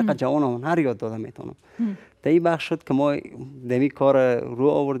خود چقدر جوان هنر یاد داده میتونم در این بخش شد که ما دمی کار رو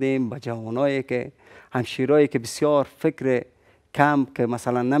آوردیم با جوانایی که همشیرایی که بسیار فکر کم که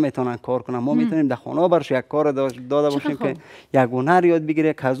مثلا نمیتونن کار کنن ما میتونیم در خانه برش یک کار داده باشیم که یک هنر یاد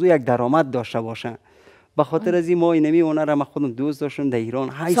بگیره که از او یک درآمد داشته باشه به خاطر از این ما اینمی هنر را من خودم دوست داشتم در ایران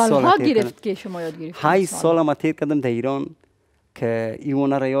 8 سال گرفت که شما یاد گرفتید 8 سال ما تیر کردم در ایران که این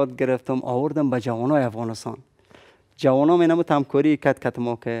هنر را یاد گرفتم آوردم به جوانای افغانستان جوانا می نمود همکاری کت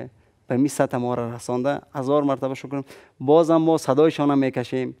ما که به می سطح ما را رسانده. 1000 مرتبه شکر. بازم ما صدایشان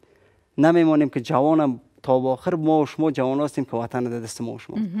میکشیم، نمیمانیم که جوان تا با آخر ما و شما جوان هستیم که وطن در دست ما و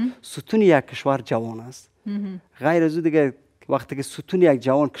شما. ستون یک کشور جوان است. غیر از او دیگه وقتی که ستون یک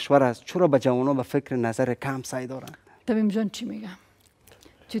جوان کشور است، چرا به جوانا به فکر نظر کم سعی دارند؟ تمیم جان چی میگم؟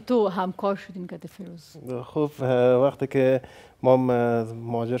 چطور همکار شدین که فیروز؟ خب وقتی که ما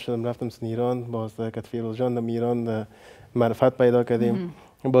مهاجر شدم رفتم ایران، باز که فیروز جان در ایران معرفت پیدا کردیم.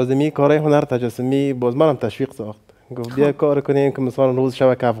 باز می کارهای هنر تجسمی باز منم تشویق ساخت، گفت بیا کار کنیم که مثلا روز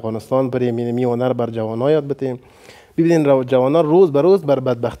شب که افغانستان بریم می هنر بر جوان‌ها یاد بدیم. ببینین جوانان روز به روز بر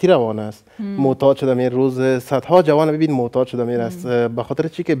بدبختی روان است. معتاد شدم این روز صدها جوان ببین معتاد شدم این است به خاطر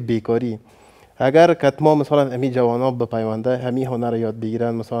چی که بیکاری. اگر کتما مثلا امی جوانا به پیونده همین هنر یاد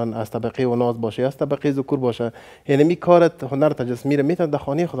بگیرن، مثلا از طبقه اوناز باشه از طبقه ذکور باشه، یعنی می کارت هنر تجسمی رو میتونن در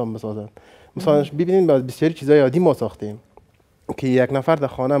خانه خودم بسازن. مثلا ببینین بسیاری چیزای یادی ما ساختیم که یک نفر در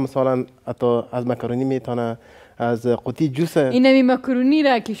خانه مثلا حتی از مکرونی میتونه، از قوطی جوس. این نمی مکرونی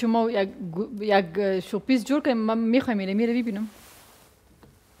را که شما یک شوپیس جور کنیم، من میخوایم اینه میره ببینم.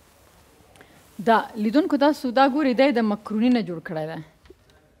 دا لیدون که دا سودا گوری دای دا مکرونی نجور کرده ده.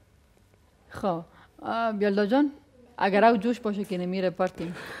 خب بیالدا جان اگر او جوش باشه که نمیره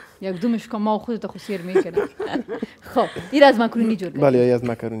پرتیم یک دومش که ما خودت خسیر میکنه. خب این از مکرونی جور کرده؟ بله از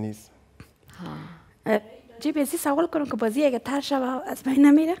مکرونی است. جی بیسی سوال کنم که بازی اگه تر شوه از بین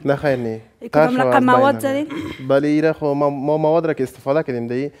نمیره؟ نه خیر نه. کدام رقم مواد زدین؟ بله ایره خب ما مواد را که استفاده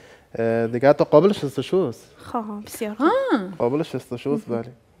کردیم دیگه حتی قابل شستشو است. خب بسیار قابل شستشو است.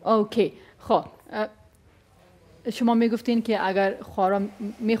 بله اوکی. خب شما میگفتین که اگر خورا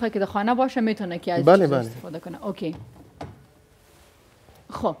میخواد که در خانه باشه میتونه که از چیز استفاده کنه. اوکی.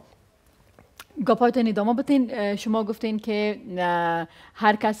 خب گپایتون ادامه بتین. شما گفتین که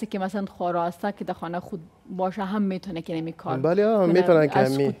هر کسی که مثلا خورا هسته که در خانه خود باشه هم میتونه که نمی کار. بله میتونه که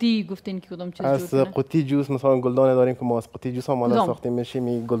از قوطی گفتین که کدوم چیز از قوطی جوس مثلا گلدان داریم که ما از قوطی جوس هم ساختیم میشیم.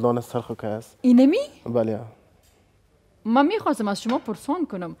 این گلدان سرخ که است. اینمی؟ بله. من میخواستم از شما پرسان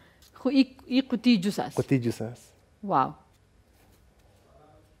کنم. خو این قوطی جوس است. قوطی جوس است. واو.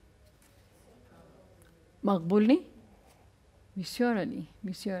 مقبول نی؟ بسیار عالی،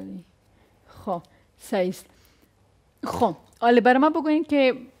 بسیار عالی. خب سعیست. خب حالا برای ما بگوین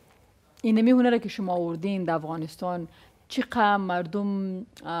که اینمی هنره که شما آوردین در افغانستان چقدر مردم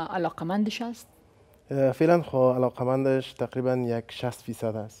علاقمندش است؟ فعلا خب علاقمندش تقریبا 60%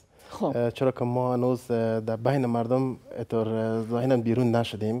 است. خب چرا که ما هنوز در بین مردم اطور ذهنا بیرون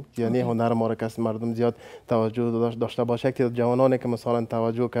نشدیم، یعنی هنر ما را کسی مردم زیاد توجه داشته باشه. که جوانانی که مثلا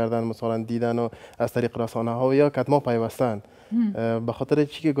توجه کردن مثلا دیدن و از طریق رسانه ها یا کتما پیوستن به خاطر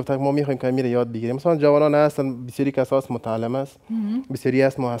چی که گفتم ما میخوایم که میره یاد بگیریم. مثلا جوانان هستن بسیاری که اساس متعلم است، بسیاری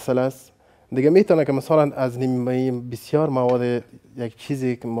است محصل است دیگه، میتونه که مثلا از بسیار مواد یک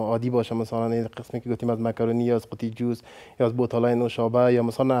چیزی که عادی باشه، مثلا این قسمی که گفتیم از مکرونی یا از قوطی جوس یا از بوتلای نوشابه یا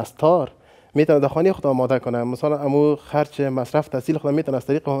مثلا از تار میتونه در خانه خود آماده کنه. مثلا امو خرچ مصرف تحصیل خود میتونه از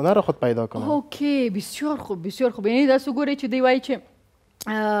طریق هنر خود پیدا کنه. اوکی بسیار خوب بسیار خوب. یعنی دستو گوری چې دی وایي چې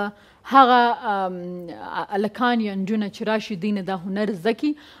هغه الکان یا نجونه چې راشي دینه دا هنر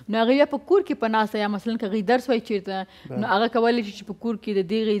زکی نو هغه په کور کې په ناسته یا مثلا که غي درس وای چیرته نو هغه کولی شي چې په کور کې د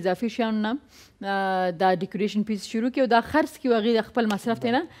دې اضافي شیانو نه دا ډیکوریشن پیس شروع کړي او دا خرڅ کړي او هغې خپل مصرف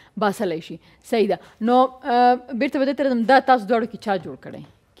ته نه باسلی شي. صحیح ده. نو بیرته به دې ته راځم، دا تاسو دواړو کې چا جوړ کړی؟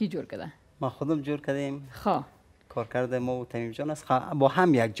 کی جوړ کړه؟ ما خودم جور کردیم. خواه کارکرد ما و تمیم جان است. با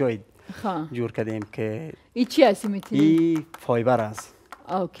هم یک جای جور کردیم که ای چی هستی میتونی؟ ای فایبر است.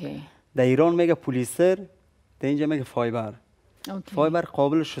 اوکی. در ایران میگه پولیستر، در اینجا میگه فایبر. اوکی. فایبر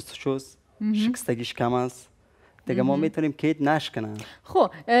قابل شستشوست، شکستگیش کم است. دیگه ما میتونیم که نشکنن.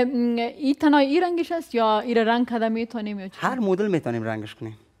 خب ای تنها ای رنگش است یا ای رنگ کده میتونیم یا چی؟ هر مدل میتونیم رنگش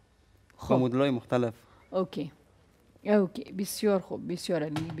کنیم. با مدل‌های مختلف. اوکی. اوکی بسیار خوب، بسیار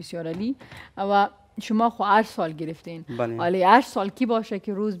عالی، بسیار عالی. و شما خو 8 سال گرفتین. ولی 8 سال کی باشه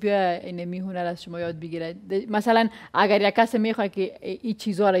که روز بیا اینمی هنر از شما یاد بگیره؟ مثلا اگر یک کس میخواد که این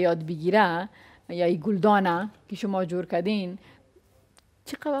چیزا رو یاد بگیره یا این گلدانه که شما جور کردین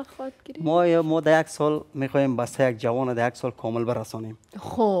چقدر وقت خواهد گیرید؟ ما در 1 سال میخوایم بس یک جوان در 1 سال کامل برسانیم.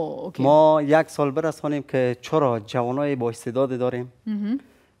 خب اوکی. ما 1 سال برسانیم که چرا جوانای با استعداد داریم.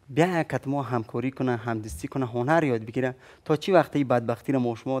 بیا که ما همکاری کنه، همدستی کنه، هنر یاد بگیره. تا چی وقت این بدبختی رو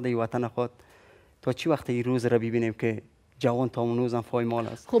ما شما در وطن خود، تا چی وقت این روز رو ببینیم که جوان تا اون روز هم فایمال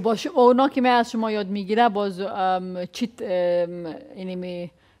است. خب باشه اونا که از شما یاد میگیره باز چیت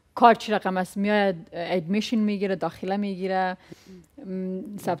اینی کار چی رقم است؟ میاد ادمیشن میگیره، داخله میگیره،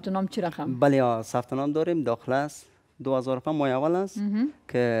 ثبت نام چی رقم؟ بله ثبت نام داریم، داخله است 2005 ماه اول است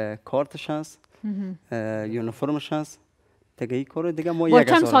که کارتش است. یونیفرمش هست دیگه. این کار دیگه ما با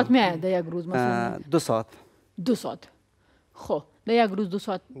چند ساعت میاد در یک روز مثلا؟ 2 ساعت. 2 ساعت. خب در یک روز 2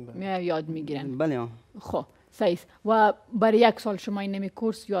 ساعت میاد یاد میگیرن. بله. خب صحیح. و برای 1 سال شما این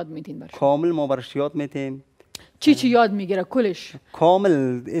کورس یاد میتین برش؟ کامل ما برش یاد میتیم. چی یاد میگیره کلش؟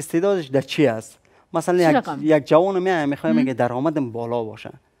 کامل استعدادش در چی است؟ مثلا یک جوان میخواد میگه درآمدم بالا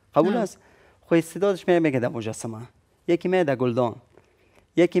باشه، قبول است؟ خب استعدادش میگه در مجسمه، یکی میگه در گلدان،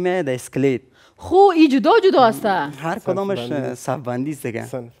 یکی میگه در اسکلت. خب این جدا هست؟ هر کدامش صف بندی است دیگه.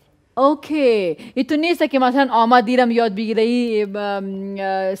 اوکی. ایتو نیست که مثلا آمد دیرم یاد بگیره ای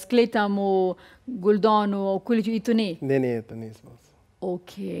اسکلتم و گلدان و کلی چیز ایتو نی؟ نه ایتو نیست باز.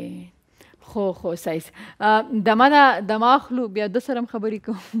 اوکی. خو صحیح. دما خلو بیا د سرم خبرې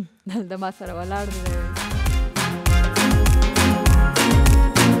کوم دما سره ولاړ دی.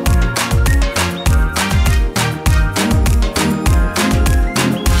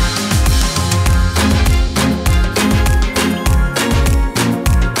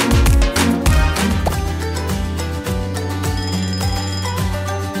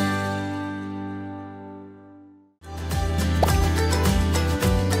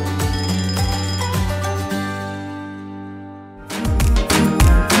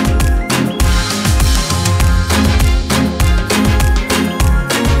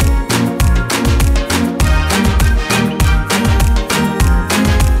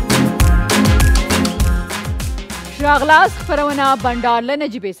 شاغلاس خبرونه بندار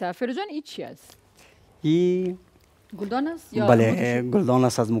نجیبی سا. فیروزان این چی است؟ این گلدان است؟ بله گلدان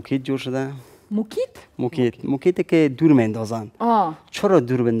است، از موکیت جور شده. موکیت؟ موکیت که دور میندازن. چرا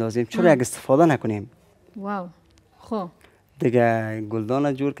دور بندازیم؟ چرا یک استفاده نکنیم؟ واو. خب دیگه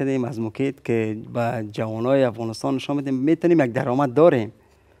گلدان جور کردیم از موکیت که با جوانای افغانستان نشون بدیم میتونیم یک درآمد داریم.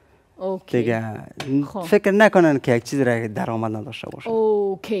 اوکی. دیگه فکر نکنن که یک چیز را درآمد نداشته باشه.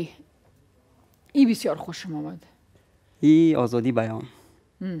 اوکی. این بسیار خوشم آمد. این آزادی بیان.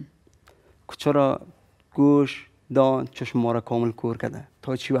 چرا گوش دان چشم ما را کامل کور کرده؟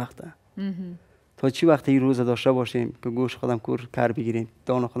 تا چی وقته؟ تا چی وقت این روز داشته باشیم که گوش خودم کور کر بگیریم،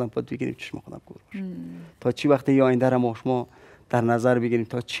 دان خودم پد بگیریم، چشم خودم کور باشه؟ تا چی وقت این آینده را ما شما در نظر بگیریم؟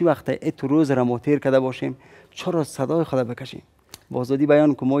 تا چی وقت ات روز را ما تیر کرده باشیم؟ چرا صدای خود بکشیم؟ با آزادی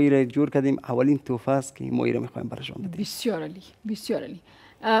بیان که ما ایره جور کردیم، اولین توفه است که ما ایره میخوایم برشان بدیم. بسیار عالی، بسیار عالی.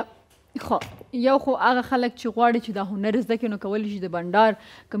 خو یو خو هغه خلک چې غواړي چې دا هنر زده کړي نو کولی شي د بندار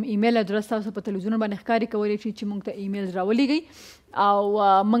کوم ایمیل ادرس تاسو په تلویزیون باندې ښکاري کولی شي چې موږ ته ایمیل راولېږئ او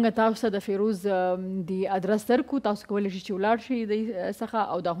موږ تاسو ته د فیروز دی ادرس درکو، تاسو کولی شي چې ولاړ شئ د څخه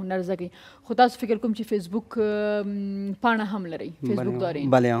او دا هنر زده کړئ. خو تاسو فکر کوم چې فیسبوک پاڼه هم لرئ؟ فیسبوک دارین؟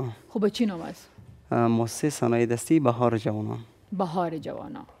 بله. خو به چی نام است؟ مؤسسه صنایع دستی بهار جوانان. بهار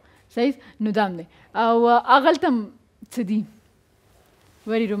جوانان. صحیح. نو دام دی او هغلته څه دي؟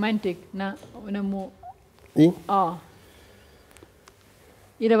 very romantic نه مو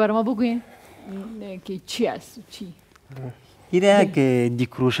ایره برای ما بگوین که چی است؟ چی؟ ایره که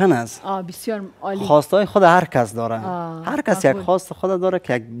دیکروشن است. بسیار عالی. خواستای خود هر کس داره. هر کس یک خواست خود داره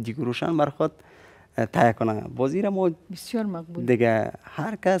که یک دیکروشن بر خود تهیه کنه. باز ایره ما بسیار مقبول دیگه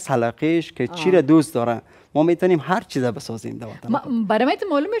هر کس حلقهش که چی را دوست داره ما میتونیم هر چیزا بسازیم در وطن. برای من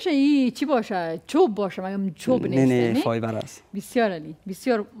معلوم میشه این چی باشه؟ چوب باشه؟ مگه چوب نیست؟ نه فایبر است. بسیار عالی،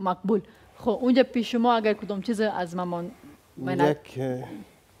 بسیار مقبول. خب اونجا پیش شما اگر کدام چیز از من یک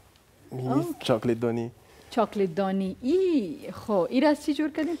چاکلیت دانی. چاکلیت دانی. خب این از چی جور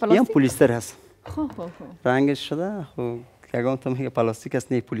کردین؟ پلاستیک؟ این پلیستر هست. خب رنگش شده. خب یگان تو میگه پلاستیک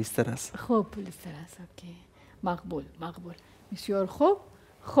است، نه پلیستر است. خب پلیستر است. اوکی. مقبول. بسیار خوب.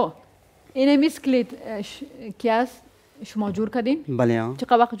 خب این میسکلیت کی است؟ شما جور کردین؟ بله.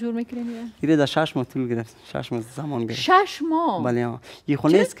 چقدر وقت جور میکنین؟ این در 6 ماه طول گرفت. 6 ماه زمان گرفت. 6 ماه؟ بله. این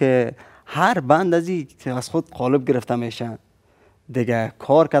خونه است که هر بند از خود قالب گرفته میشه. دیگه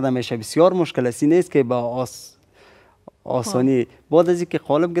کار کرده میشه. بسیار مشکل است. این نیست که با آسانی بعد از اینکه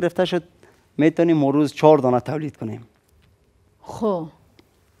قالب گرفته شد میتونیم ما روز 4 دانه تولید کنیم. خب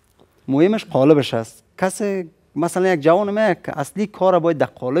مهمش قالبش است. کسی مثلا یک جوان میگه که اصلی کار باید در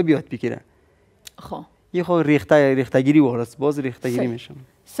قالب یاد بگیره. خب یه خود ریختگیری وارست، باز ریختگیری میشم.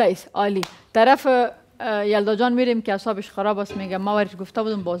 صحیح. عالی. طرف یلدا جان میریم که اعصابش خراب است، میگه ما ورش گفته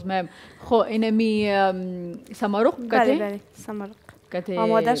بودم باز میم. خب این می سمارق کته؟ بله سمارق کته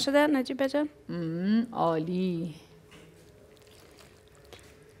آماده شده نجیبه جان. عالی.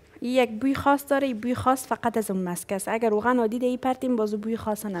 یک بوی خاص داره. بوی خاص فقط از اون مسکه است. اگر روغن عادی دی پرتیم باز بوی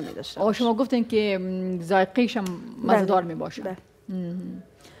خاص نمی داشته. شما گفتین که ذائقه‌ش هم مزه‌دار می باشه.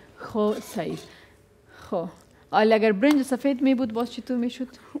 خب صحیح. خب حالا اگر برنج سفید می بود باز چطور میشد؟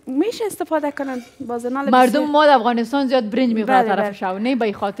 میشه استفاده کنن باز نال مردم ما در افغانستان زیاد برنج میخورن بله، طرف شو نه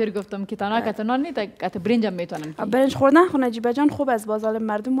به خاطر گفتم که تنها که نان نه که برنج هم میتونن برنج خوردن خو نجیبه جان خوب از باز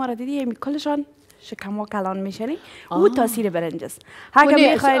مردم ما را دیدی کلشان شکم‌ها کلان میشنی او تاثیر برنج است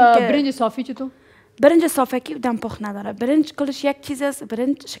اگه میخواین که برنج صافی چطور؟ برنج صافکی دم پخت نداره برنج کلش یک چیز است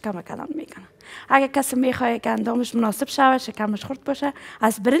برنج شکم کلان میکنه اگه کسی میخواد که اندامش مناسب شوه شکمش خرد باشه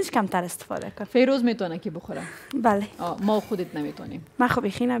از برنج کمتر استفاده کن فیروز میتونه که بخوره بله ما خودت نمیتونیم من خب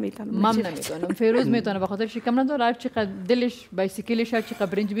بخی نمیتونم من نمیتونم فیروز میتونه به خاطر شکم نداره هر چقدر دلش بایسیکلش هر چقدر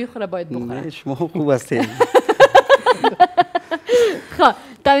برنج بخوره باید بخوره شما خوب هستید خب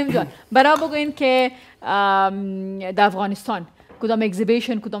تمیم جان برای بگوین که در افغانستان کدام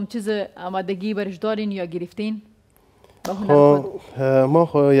اگزیبیشن کدام چیز آمادگی برش دارین یا گرفتین؟ ما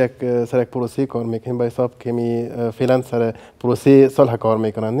خو یک سر یک پروسه کار میکنیم به حساب که می فعلا سر پروسه صلح کار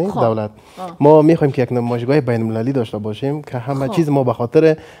میکنن نه دولت ما میخوایم که یک نمایشگاه بین المللی داشته باشیم که همه چیز ما به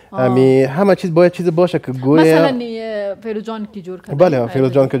خاطر همه چیز باید چیز باشه که گویا مثلا فیروز جان کی جور کرد بله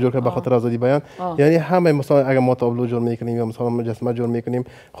فیروز جان که جور کرد به خاطر آزادی بیان یعنی همه مثلا اگر ما تابلو جور میکنیم یا مثلا مجسمه جور میکنیم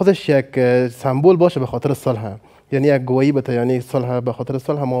خودش یک سمبل باشه به خاطر صلح یعنی یک گویی بده یعنی صلح به خاطر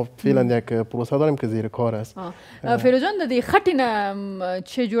صلح ما فعلا یک پروسه داریم که زیر کار است فیروز جان د خټینه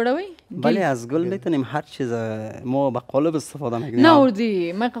چه جوړوي بله از گل میتونیم هر چیز ما به قالب استفاده میکنیم نه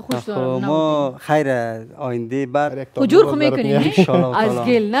اردی من خوش دارم ما خیر آینده بعد جور خو میکنیم از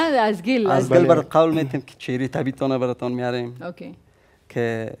گل نه از گل برات قول میتیم که چهره طبیعتانه براتون میاریم اوکی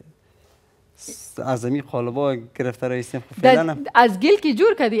که از این قالبا گرفته رئیسیم فعلا از گل کی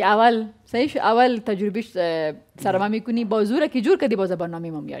جور کردی اول صحیح اول تجربهش سرما میکنی با زوره کی جور کردی باز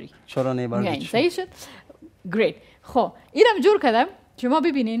برنامه ما میاری چرا نه برای صحیح شد گریت خب اینم جور کردم شما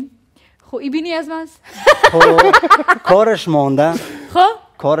ببینین خب ای بینی از من کارش مانده خب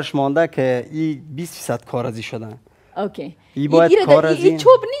کارش مانده که این 20% کارازی شده اوکی ای باید کارازی این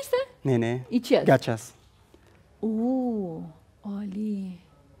چوب نیست نه این چی است گچ است اوه عالی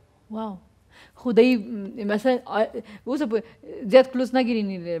واو خدایی مثلا زیاد کلوز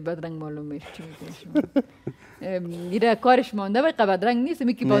نگیرین بدرنگ معلوم میشه چی میره کارش مانده و بدرنگ نیست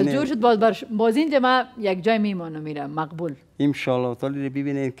میگه باز جور شد باز اینجا ما یک جای میمونم میره مقبول ان شاء الله تعالی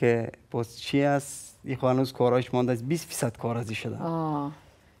ببینید که باز چی است این هنوز کارش مانده از 20% کارازی شده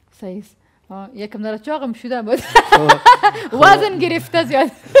صحیح یکم داره چاقم شده بود وزن گرفته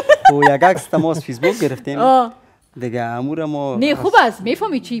زیاد و یک عکس تماس فیسبوک گرفتیم دیگه امور ما نه خوب است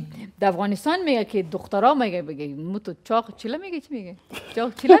میفهمی چی در افغانستان میگه که دخترها میگه مو تو چاق چیله میگه چی میگه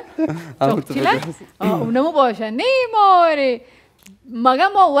چاق چیله چاق چیله اونمو باشه نه ماره مگه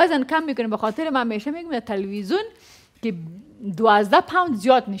ما وزن کم میکنیم به خاطر من همیشه میگم تلویزیون که 12 پوند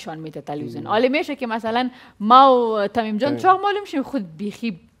زیاد نشان میده تلویزیون حالا میشه که مثلا ما و تمیم جان چاق معلوم شیم خود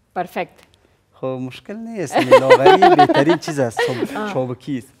بیخی پرفکت خب مشکل نیست لاغری بهترین چیز است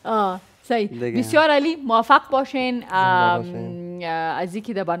چابکی است بسیار عالی موفق باشین از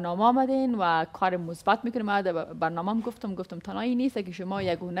اینکه در برنامه آمدین و کار مثبت میکنیم من در برنامه هم گفتم تنهایی نیست که شما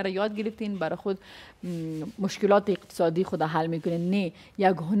یک هنر یاد گرفتین برای خود مشکلات اقتصادی خود حل میکنین نه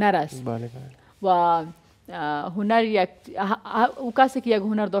یک هنر است و هنر یک او کسی که یک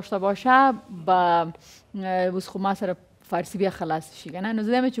هنر داشته باشه با خو سره فارسی بیا خلاص شي کنه نو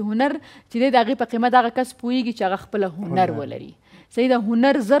زه چې هنر چې د هغې په قیمت هغه کس پوهیږي چې هغه خپل هنر ولري صحیح ده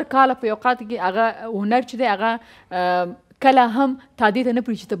هنر زر کاله په اوقات کې هغه هنر چې دی هغه کله هم تا دې ته نه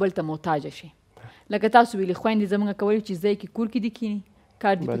پوهېږي چې ته بل ته محتاجه شي لکه تاسو ویلي خویندې زموږ کولی چې ځای کې کور کې دي کینی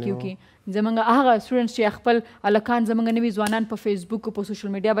کار دې پکې وکړي زموږ هغه سټوډنټس چې خپل هلکان زموږ نوي ځوانان په فیسبوک او په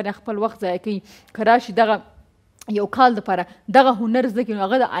سوشل میډیا باندې خپل وخت ضایع کوي که راشي دغه یو کال دپاره دغه هنر زده کړي نو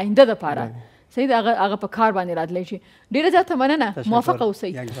هغه د آینده دپاره صحیح ده هغه په کار باندې راتلی شي ډېره زیاته مننه موافقه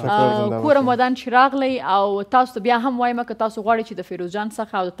اوسئ کوره مدان چې راغلی او تاسو ته بیا هم وایم که تاسو غواړئ چې د فیروز جان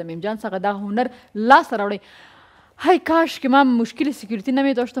څخه او د تمیم جان څخه دغه هنر لاسته راوړئ های کاش که من مشکل سکیوریتی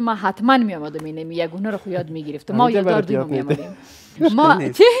نمیداشتم ما حتما میامدم اینم یک هنر خو یاد میگرفتم ما یاددار دویم میامدیم ما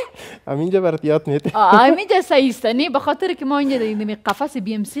چی همینجا برات یاد میده همینجا صحیحه نه به خاطر که ما اینجا در قفس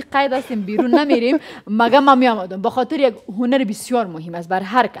بی ام سی قید هستیم بیرون نمیریم مگه ما میامدم به خاطر یک هنر بسیار مهم است بر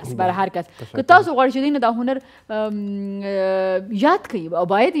هر کس که تاسو غواړئ چې دا هنر یاد کړئ او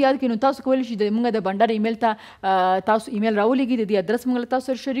باید یاد کړئ نو تاسو کولی شئ موږ د بندار ایمیل ته تاسو ایمیل راولېږئ د دې ادرس موږ تاسو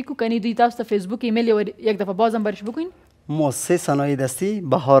سره شریکو کني دوی تاسو ته فیسبوک ایمیل یک دفعه بازم برش بکنین مؤسسه صنایع دستی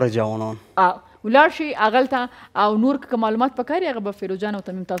بهار جوانان ولاړ شي هغلته او نور که معلومات پکاري هغه به فیروز جان او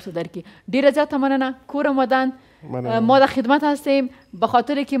تمیم تاسو درکړي ډېره زیاته مننه کوره مدان ما در خدمت هستیم، به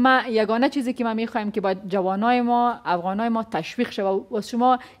خاطر که ما یگانه چیزی که ما میخوایم که باید جوانای ما، افغانای ما تشویق شود و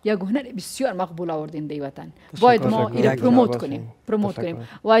شما یک هنر بسیار مقبول آوردین در وطن. باید ما این پروموت کنیم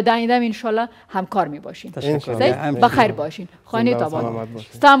و در آینده انشالله همکار می باشین. بخیر باشین. خانه تابان.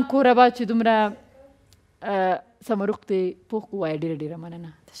 ستام کوره با چه دومره سمروق دی پوخ وای ډیره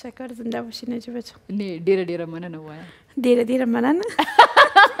مننه. تشکر، زنده باشین نجیبه جان. نه ډیره مننه وای. ډیره مننه.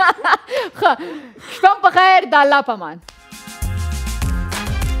 خب شپه بخیر، د الله پامان.